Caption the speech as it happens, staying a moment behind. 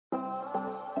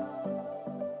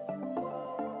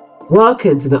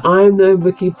Welcome to the I Am No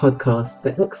Rookie podcast,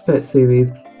 the expert series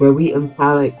where we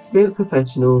empower experienced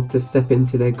professionals to step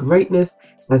into their greatness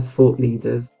as thought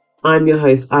leaders. I'm your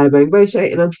host, Ivan Roche,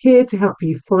 and I'm here to help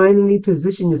you finally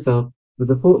position yourself as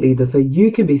a thought leader so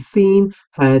you can be seen,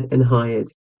 heard, and hired.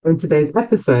 In today's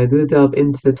episode, we'll delve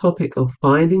into the topic of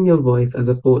finding your voice as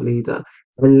a thought leader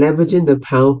and leveraging the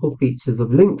powerful features of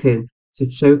LinkedIn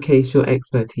to showcase your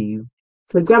expertise.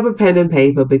 So grab a pen and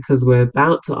paper because we're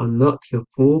about to unlock your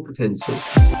full potential.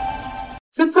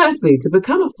 So firstly, to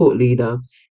become a thought leader,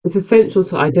 it's essential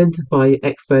to identify your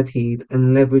expertise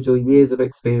and leverage your years of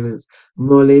experience,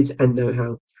 knowledge, and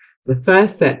know-how. The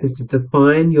first step is to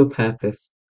define your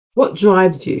purpose. What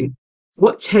drives you?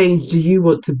 What change do you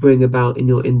want to bring about in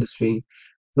your industry?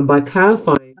 And by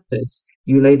clarifying this,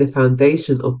 you lay the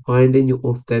foundation of finding your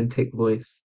authentic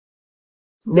voice.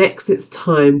 Next, it's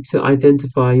time to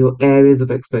identify your areas of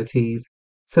expertise.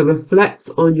 So reflect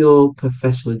on your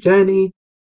professional journey,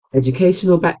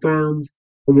 educational background,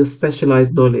 and your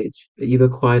specialized knowledge that you've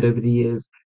acquired over the years.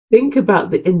 Think about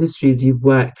the industries you've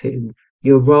worked in,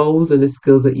 your roles, and the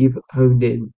skills that you've honed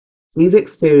in. These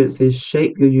experiences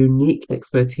shape your unique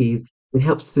expertise and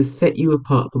helps to set you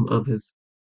apart from others.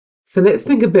 So let's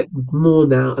think a bit more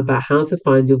now about how to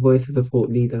find your voice as a thought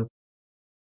leader.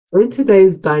 In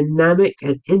today's dynamic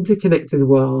and interconnected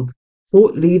world,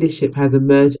 thought leadership has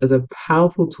emerged as a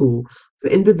powerful tool for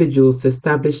individuals to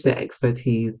establish their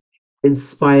expertise,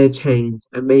 inspire change,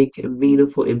 and make a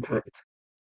meaningful impact.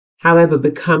 However,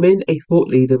 becoming a thought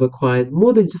leader requires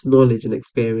more than just knowledge and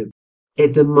experience.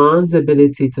 It demands the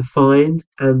ability to find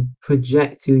and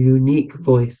project your unique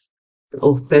voice, the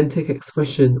authentic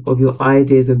expression of your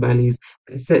ideas and values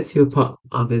that sets you apart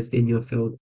from others in your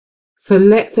field. So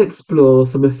let's explore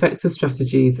some effective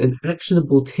strategies and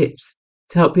actionable tips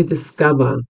to help you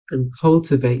discover and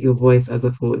cultivate your voice as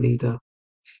a thought leader.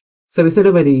 So we said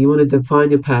already you want to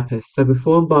define your purpose. So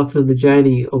before embarking on the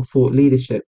journey of thought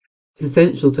leadership, it's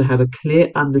essential to have a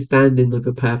clear understanding of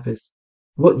your purpose.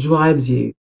 What drives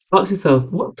you? Ask yourself,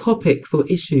 what topics or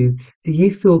issues do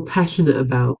you feel passionate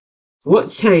about? What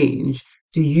change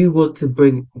do you want to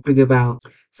bring about?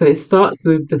 So it starts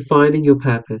with defining your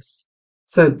purpose.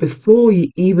 So before you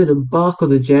even embark on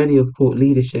the journey of thought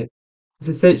leadership, it's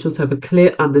essential to have a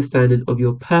clear understanding of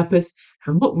your purpose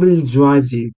and what really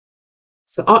drives you.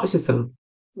 So ask yourself,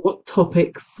 what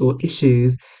topics or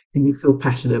issues do you feel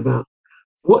passionate about?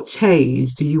 What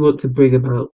change do you want to bring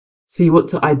about? So you want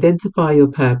to identify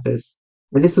your purpose,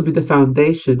 and this will be the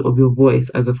foundation of your voice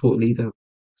as a thought leader.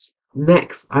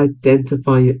 Next,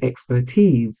 identify your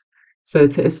expertise. So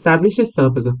to establish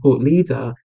yourself as a thought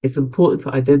leader, it's important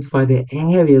to identify the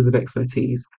areas of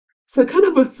expertise. So kind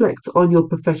of reflect on your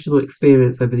professional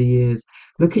experience over the years.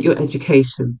 Look at your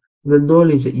education, the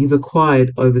knowledge that you've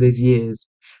acquired over those years.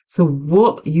 So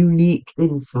what unique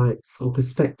insights or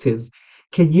perspectives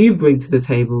can you bring to the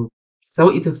table? So I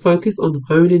want you to focus on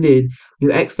honing in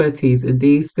your expertise in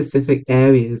these specific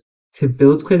areas to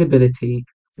build credibility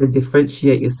and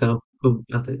differentiate yourself from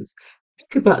others.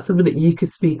 Think about something that you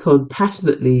could speak on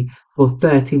passionately for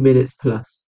 30 minutes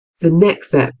plus. The next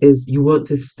step is you want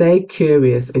to stay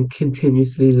curious and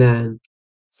continuously learn.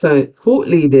 So, thought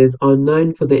leaders are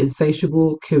known for their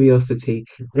insatiable curiosity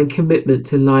and commitment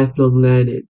to lifelong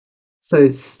learning. So,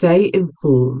 stay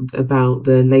informed about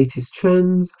the latest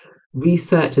trends,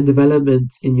 research, and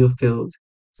developments in your field.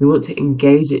 You want to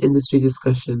engage in industry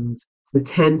discussions,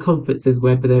 attend conferences,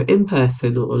 whether they're in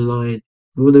person or online.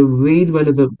 You want to read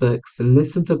relevant books,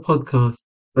 listen to podcasts,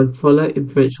 and follow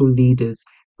influential leaders,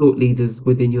 thought leaders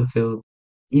within your field.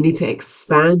 You need to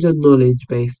expand your knowledge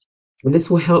base, and this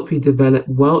will help you develop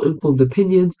well-informed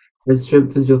opinions and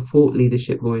strengthens your thought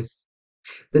leadership voice.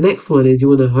 The next one is you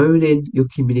want to hone in your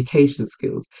communication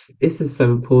skills. This is so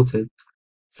important.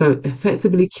 So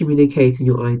effectively communicating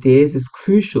your ideas is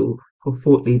crucial for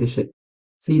thought leadership.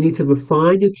 So you need to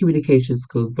refine your communication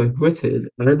skills, both written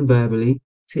and verbally,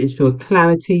 to ensure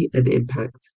clarity and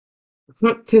impact.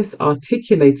 Practice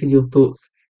articulating your thoughts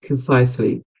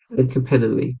concisely and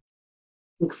compellingly.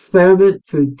 Experiment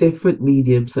through different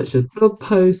mediums such as blog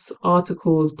posts,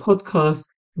 articles, podcasts,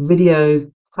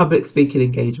 videos, public speaking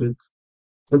engagements,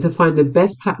 and to find the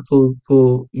best platform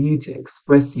for you to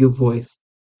express your voice.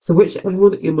 So whichever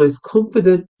one that you're most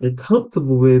confident and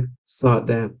comfortable with, start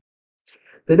there.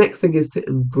 The next thing is to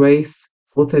embrace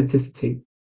authenticity.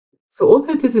 So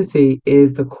authenticity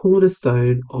is the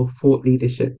cornerstone of thought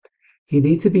leadership. You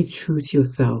need to be true to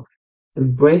yourself.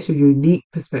 Embrace your unique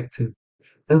perspective.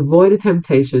 Avoid the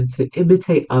temptation to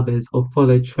imitate others or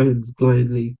follow trends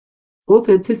blindly.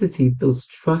 Authenticity builds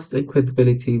trust and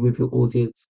credibility with your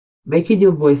audience, making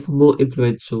your voice more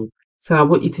influential. So I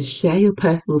want you to share your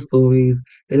personal stories,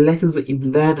 the lessons that you've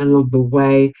learned along the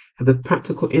way, and the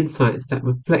practical insights that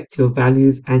reflect your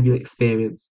values and your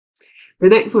experience. The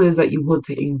next one is that you want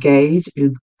to engage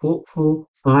in thoughtful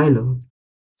dialogue.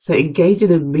 So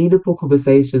engaging in meaningful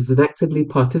conversations and actively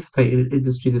participating in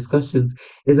industry discussions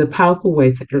is a powerful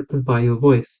way to amplify your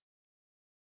voice.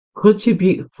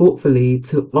 Contribute thoughtfully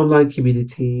to online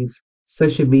communities,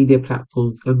 social media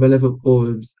platforms, and relevant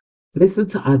forums. Listen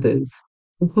to others,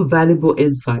 offer valuable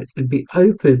insights, and be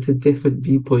open to different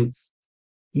viewpoints.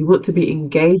 You want to be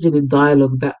engaging in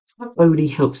dialogue that not only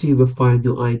helps you refine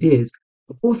your ideas,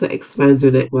 but also expands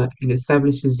your network and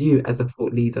establishes you as a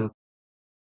thought leader.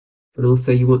 And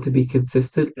also, you want to be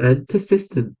consistent and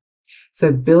persistent.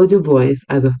 So build your voice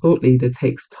as a thought leader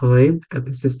takes time and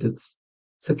persistence.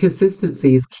 So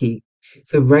consistency is key.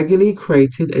 So regularly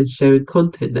creating and sharing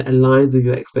content that aligns with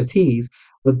your expertise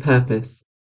and purpose.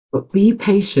 But be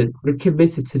patient and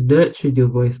committed to nurturing your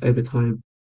voice over time.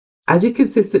 As you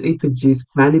consistently produce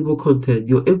valuable content,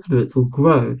 your influence will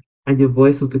grow and your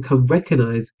voice will become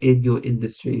recognized in your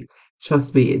industry.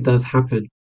 Trust me, it does happen.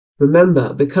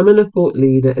 Remember, becoming a thought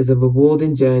leader is a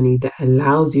rewarding journey that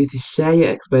allows you to share your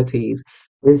expertise,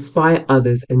 inspire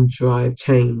others, and drive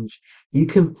change. You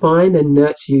can find and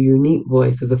nurture your unique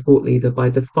voice as a thought leader by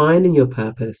defining your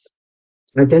purpose,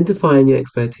 identifying your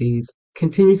expertise,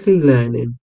 continuously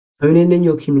learning, honing in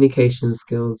your communication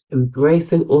skills,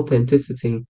 embracing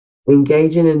authenticity,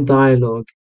 engaging in dialogue,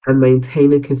 and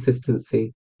maintaining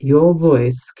consistency. Your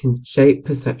voice can shape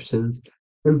perceptions,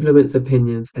 influence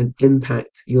opinions, and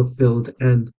impact your field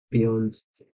and beyond.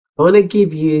 I want to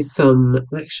give you some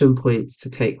action points to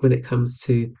take when it comes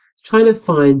to trying to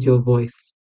find your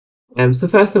voice. So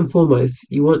first and foremost,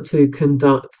 you want to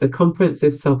conduct a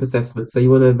comprehensive self-assessment. So you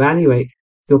want to evaluate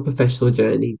your professional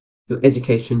journey, your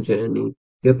education journey,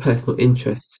 your personal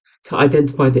interests to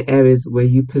identify the areas where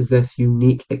you possess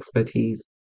unique expertise.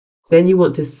 Then you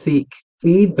want to seek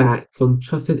feedback from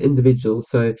trusted individuals.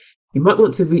 So you might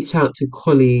want to reach out to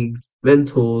colleagues,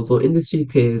 mentors, or industry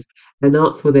peers and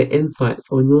ask for their insights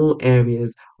on your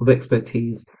areas of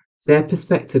expertise. Their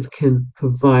perspective can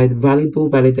provide valuable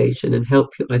validation and help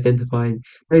you identify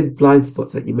those blind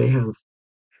spots that you may have.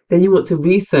 Then you want to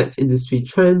research industry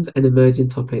trends and emerging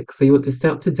topics. So you want to stay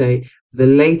up to date with the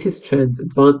latest trends,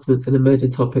 advancements, and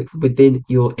emerging topics within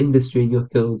your industry and your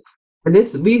field. And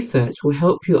this research will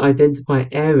help you identify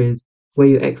areas where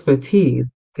your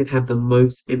expertise can have the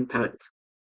most impact.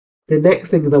 The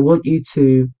next thing is I want you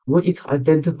to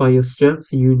identify your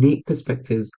strengths and unique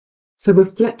perspectives. So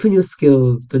reflect on your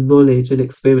skills, the knowledge and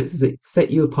experiences that set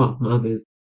you apart from others.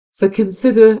 So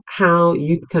consider how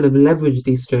you can kind of leverage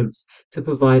these strengths to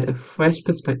provide a fresh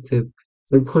perspective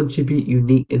and contribute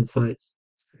unique insights.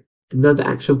 Another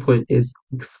action point is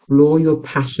explore your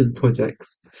passion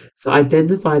projects. So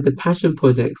identify the passion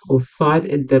projects or side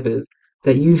endeavors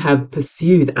that you have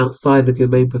pursued outside of your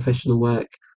main professional work.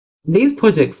 These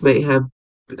projects may have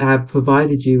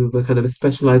provided you with a kind of a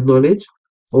specialized knowledge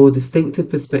or distinctive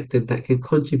perspective that can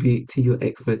contribute to your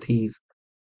expertise.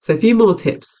 So a few more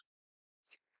tips.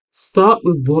 Start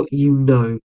with what you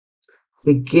know.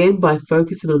 Begin by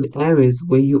focusing on areas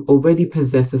where you already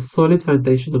possess a solid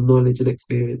foundation of knowledge and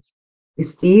experience.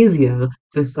 It's easier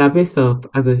to establish yourself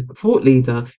as a thought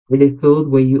leader in a field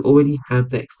where you already have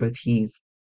the expertise.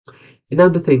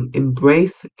 Another thing,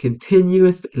 embrace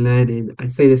continuous learning. I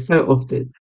say this so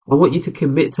often. I want you to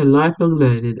commit to lifelong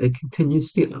learning and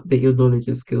continuously update your knowledge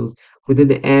and skills within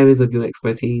the areas of your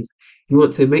expertise. You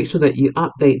want to make sure that you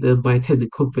update them by attending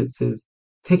conferences,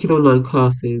 taking online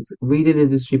classes, reading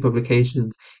industry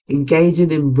publications,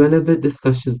 engaging in relevant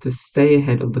discussions to stay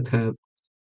ahead of the curve.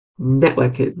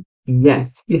 Networking.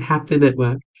 Yes, you have to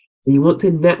network. And you want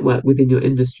to network within your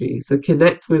industry. So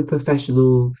connect with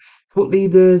professional thought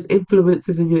leaders,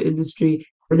 influencers in your industry,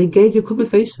 and engage in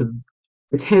conversations.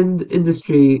 Attend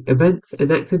industry events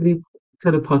and actively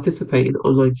kind of participate in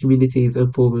online communities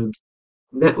and forums.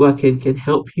 Networking can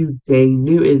help you gain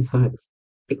new insights,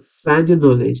 expand your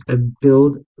knowledge, and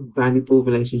build valuable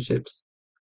relationships.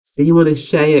 So you want to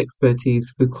share your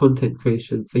expertise through content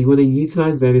creation. So you want to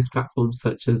utilize various platforms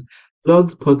such as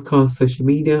blogs, podcasts, social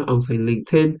media, I would say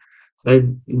LinkedIn,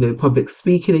 and public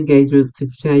speaking engagements to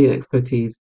share your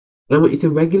expertise. And I want you to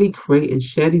regularly create and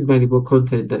share these valuable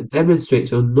content that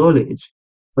demonstrates your knowledge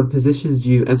and positions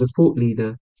you as a thought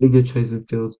leader in your chosen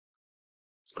field.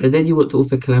 And then you want to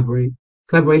also collaborate.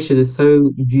 Collaboration is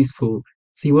so useful.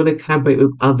 So you want to collaborate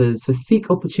with others. So seek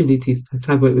opportunities to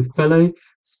collaborate with fellow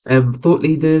thought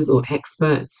leaders or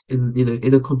experts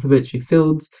in a complementary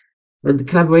fields. And the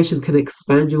collaborations can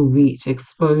expand your reach,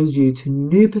 expose you to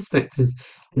new perspectives,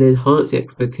 and enhance your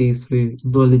expertise through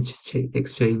knowledge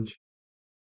exchange.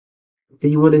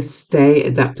 Then you want to stay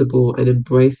adaptable and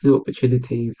embrace new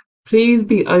opportunities. Please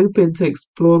be open to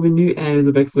exploring new areas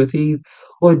of expertise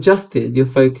or adjusting your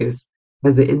focus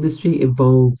as the industry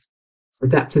evolves.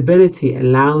 Adaptability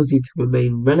allows you to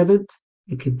remain relevant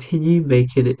and continue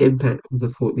making an impact as a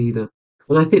thought leader.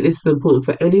 And I think this is important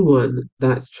for anyone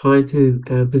that's trying to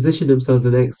position themselves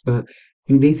as an expert.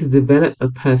 You need to develop a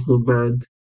personal brand.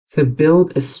 So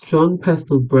build a strong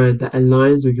personal brand that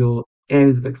aligns with your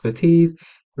areas of expertise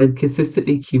and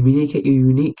consistently communicate your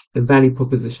unique and value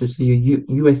proposition, so your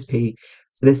USP,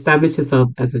 and establish yourself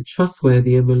as a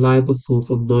trustworthy and reliable source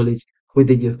of knowledge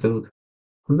within your field.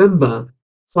 Remember,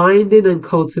 finding and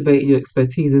cultivating your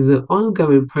expertise is an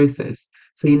ongoing process.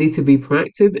 So you need to be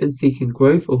proactive in seeking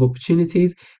growth of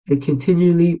opportunities and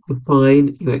continually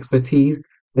refine your expertise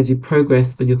as you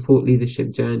progress on your thought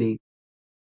leadership journey.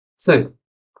 So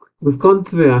we've gone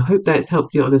through, I hope that's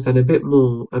helped you understand a bit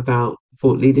more about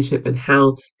thought leadership and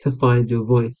how to find your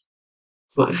voice.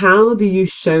 But how do you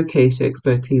showcase your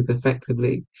expertise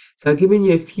effectively? So I've given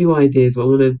you a few ideas, but I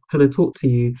want to kind of talk to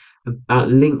you about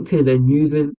LinkedIn and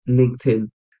using LinkedIn.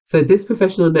 So this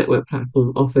professional network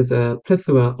platform offers a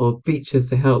plethora of features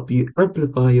to help you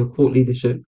amplify your thought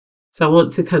leadership. So I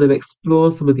want to kind of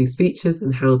explore some of these features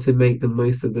and how to make the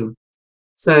most of them.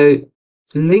 So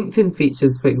LinkedIn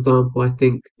features, for example, I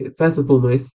think first and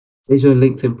foremost is your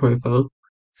LinkedIn profile.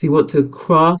 So you want to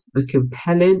craft a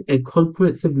compelling and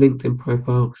comprehensive LinkedIn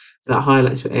profile that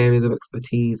highlights your areas of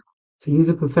expertise. So use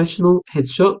a professional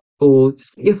headshot or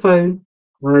just get your phone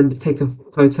and take a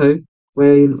photo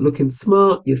where you're looking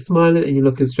smart, you're smiling, and you're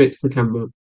looking straight to the camera.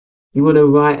 You want to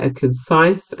write a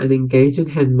concise and engaging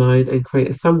headline and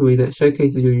create a summary that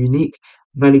showcases your unique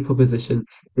value proposition.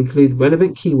 Include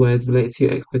relevant keywords related to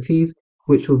your expertise,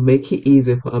 which will make it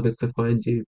easier for others to find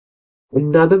you.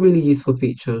 Another really useful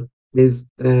feature is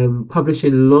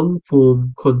publishing long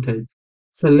form content.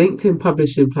 So LinkedIn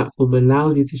publishing platform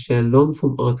allows you to share long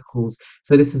form articles.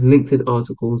 So this is LinkedIn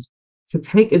articles. So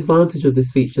take advantage of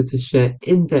this feature to share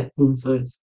in-depth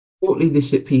insights, thought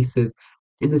leadership pieces,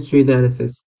 industry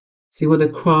analysis. So you want to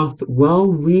craft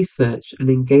well-researched and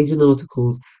engaging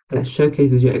articles that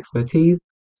showcases your expertise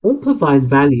and provides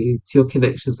value to your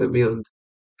connections and beyond.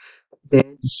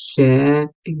 Then share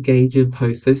engaging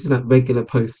posts. So this is like regular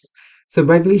posts. So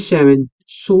regularly sharing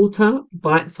shorter,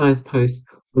 bite-sized posts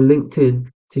on LinkedIn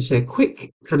to share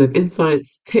quick kind of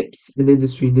insights, tips, and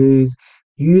industry news.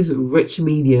 Use rich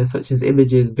media such as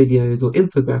images, videos, or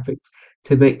infographics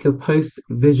to make your posts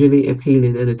visually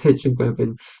appealing and attention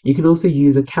grabbing. You can also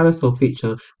use a carousel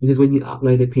feature, which is when you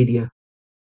upload a PDF.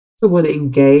 You want to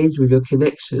engage with your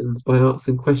connections by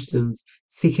asking questions,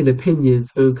 seeking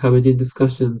opinions, or encouraging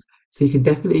discussions. So you can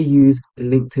definitely use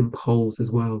LinkedIn polls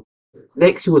as well.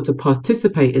 Next, you want to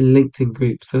participate in LinkedIn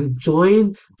groups. So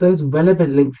join those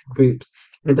relevant LinkedIn groups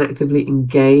and actively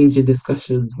engage in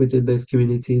discussions within those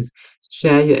communities.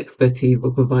 Share your expertise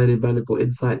or providing valuable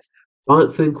insights,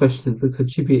 answering questions and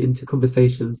contributing to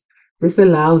conversations. This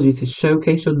allows you to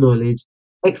showcase your knowledge,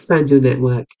 expand your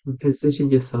network, and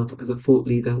position yourself as a thought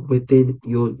leader within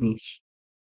your niche.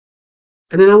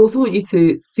 And then I also want you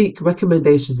to seek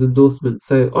recommendations, endorsements.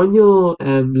 So on your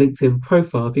LinkedIn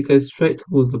profile, if you go straight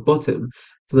towards the bottom,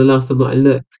 for the last time that I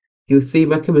looked, you'll see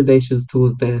recommendations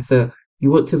towards there. So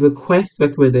you want to request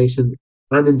recommendations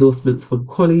and endorsements from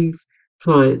colleagues,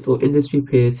 clients, or industry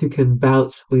peers who can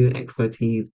vouch for your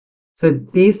expertise. So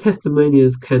these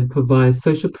testimonials can provide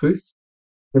social proof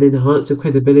and enhance your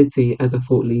credibility as a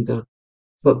thought leader.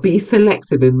 But be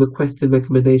selective in requesting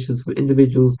recommendations from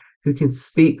individuals who can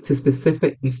speak to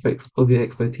specific aspects of your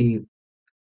expertise.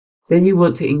 Then you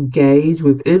want to engage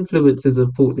with influencers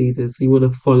and thought leaders. So you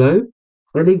want to follow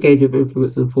and engage with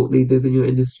influencers and thought leaders in your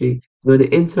industry. You want to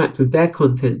interact with their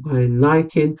content by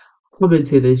liking,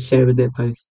 commenting, and sharing their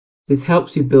posts. This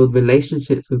helps you build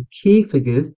relationships with key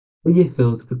figures in your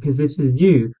field and positions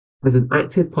you as an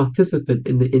active participant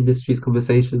in the industry's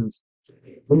conversations.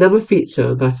 Another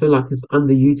feature that I feel like is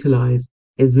underutilized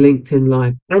is LinkedIn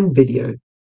Live and video.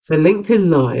 So LinkedIn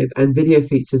Live and video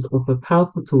features offer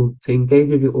powerful tools to engage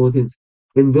with your audience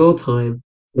in real time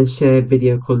and share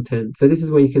video content. So this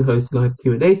is where you can host live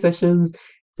Q&A sessions,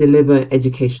 deliver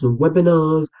educational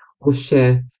webinars, or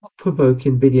share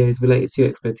provoking videos related to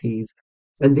your expertise.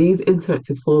 And these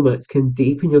interactive formats can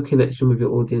deepen your connection with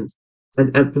your audience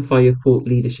and amplify your thought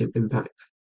leadership impact.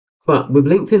 But with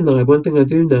LinkedIn Live, one thing I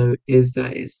do know is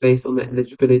that it's based on the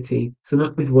eligibility, so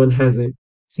not everyone has it.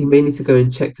 so you may need to go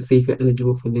and check to see if you're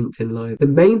eligible for LinkedIn Live. The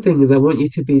main thing is I want you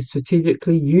to be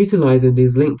strategically utilizing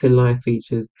these LinkedIn Live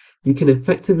features. You can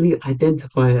effectively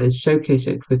identify and showcase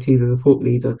your expertise as a thought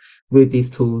leader with these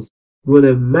tools. You want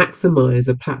to maximize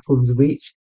a platform's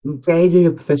reach, engage in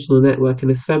your professional network,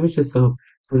 and establish yourself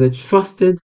as a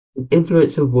trusted and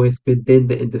influential voice within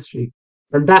the industry.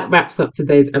 And that wraps up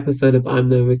today's episode of I'm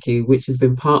No Rookie, which has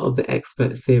been part of the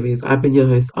Expert series. I've been your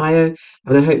host, Io,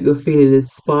 and I hope you're feeling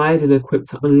inspired and equipped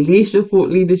to unleash your thought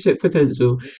leadership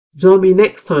potential. Join me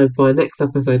next time for our next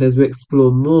episode as we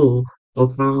explore more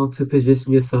of how to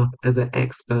position yourself as an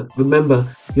expert. Remember,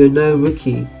 you're no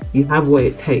rookie. You have what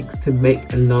it takes to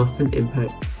make a lasting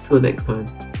impact. Till next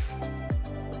time.